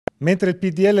Mentre il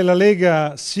PDL e la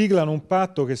Lega siglano un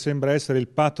patto che sembra essere il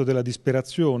patto della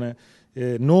disperazione,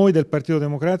 noi del Partito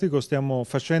Democratico stiamo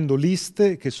facendo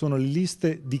liste che sono le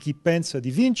liste di chi pensa di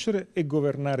vincere e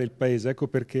governare il Paese. Ecco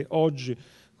perché oggi,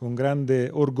 con grande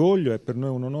orgoglio, è per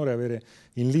noi un onore avere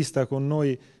in lista con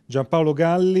noi Giampaolo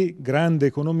Galli, grande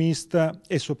economista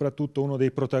e soprattutto uno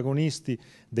dei protagonisti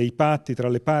dei patti tra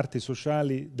le parti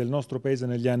sociali del nostro Paese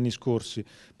negli anni scorsi.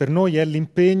 Per noi è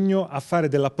l'impegno a fare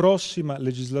della prossima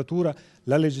legislatura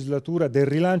la legislatura del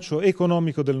rilancio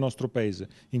economico del nostro Paese.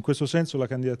 In questo senso la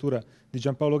candidatura di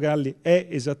Giampaolo Galli è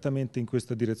esattamente in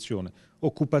questa direzione.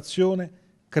 Occupazione,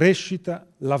 crescita,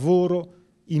 lavoro,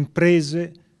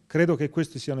 imprese. Credo che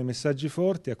questi siano i messaggi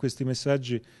forti. A questi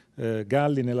messaggi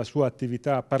Galli nella sua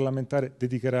attività parlamentare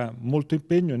dedicherà molto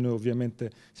impegno e noi ovviamente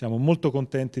siamo molto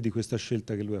contenti di questa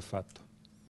scelta che lui ha fatto.